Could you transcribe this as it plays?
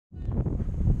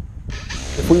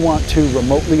we want to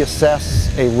remotely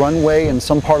assess a runway in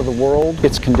some part of the world,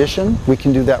 its condition, we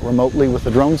can do that remotely with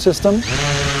a drone system.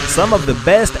 Some of the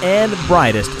best and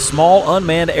brightest small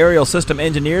unmanned aerial system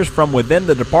engineers from within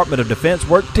the Department of Defense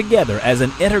work together as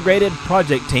an integrated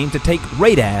project team to take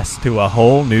RADAS to a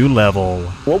whole new level.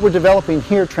 What we're developing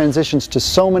here transitions to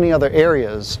so many other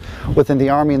areas within the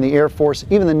Army and the Air Force,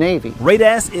 even the Navy.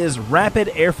 RADAS is Rapid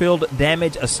Airfield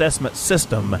Damage Assessment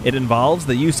System. It involves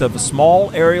the use of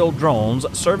small aerial drones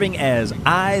serving as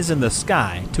eyes in the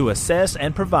sky to assess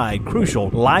and provide crucial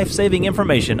life-saving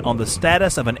information on the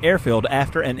status of an airfield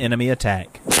after an enemy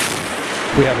attack.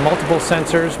 We have multiple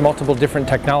sensors, multiple different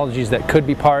technologies that could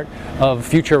be part of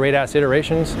future RADAS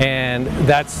iterations, and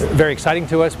that's very exciting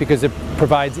to us because it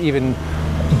provides even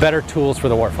better tools for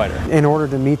the warfighter. In order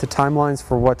to meet the timelines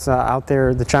for what's out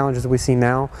there, the challenges that we see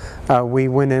now, we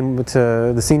went in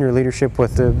to the senior leadership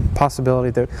with the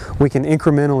possibility that we can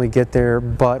incrementally get there,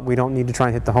 but we don't need to try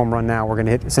and hit the home run now. We're going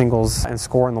to hit singles and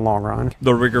score in the long run.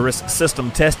 The rigorous system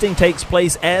testing takes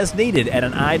place as needed at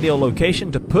an ideal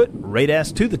location to put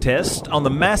RADAS to the test on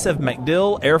the massive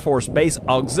MacDill Air Force Base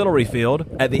auxiliary field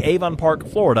at the Avon Park,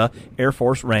 Florida Air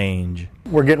Force Range.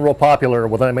 We're getting real popular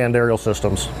with unmanned aerial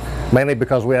systems, mainly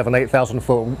because we have an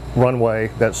 8,000-foot runway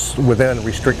that's within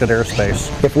restricted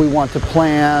airspace. If we want to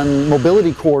plan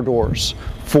mobility corridors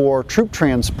for troop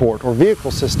transport or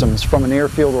vehicle systems from an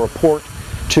airfield or a port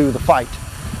to the fight,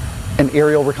 an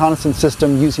aerial reconnaissance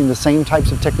system using the same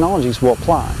types of technologies will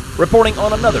apply. Reporting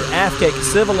on another AFCEC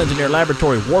Civil Engineer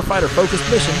Laboratory warfighter-focused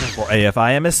mission for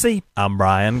AFI-MSC, I'm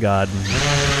Brian Goddin.